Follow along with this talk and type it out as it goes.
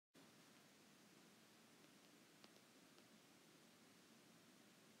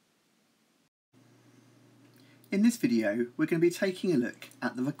In this video, we're going to be taking a look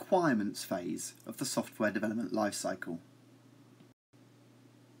at the requirements phase of the software development lifecycle.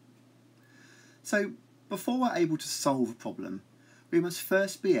 So, before we're able to solve a problem, we must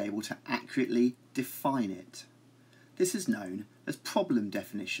first be able to accurately define it. This is known as problem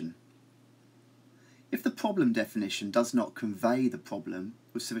definition. If the problem definition does not convey the problem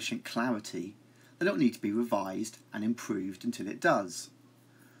with sufficient clarity, then it will need to be revised and improved until it does.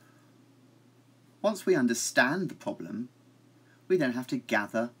 Once we understand the problem, we then have to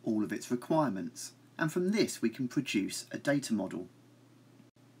gather all of its requirements, and from this we can produce a data model.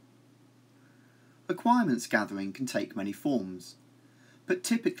 Requirements gathering can take many forms, but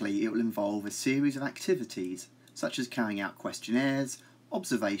typically it will involve a series of activities such as carrying out questionnaires,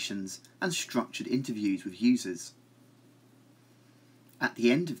 observations, and structured interviews with users. At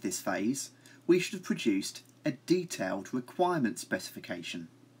the end of this phase, we should have produced a detailed requirement specification.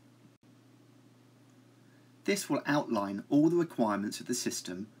 This will outline all the requirements of the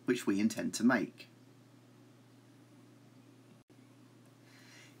system which we intend to make.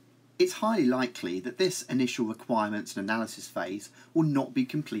 It's highly likely that this initial requirements and analysis phase will not be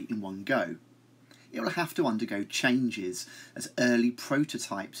complete in one go. It will have to undergo changes as early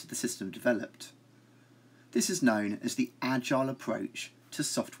prototypes of the system are developed. This is known as the Agile approach to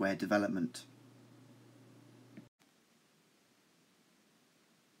software development.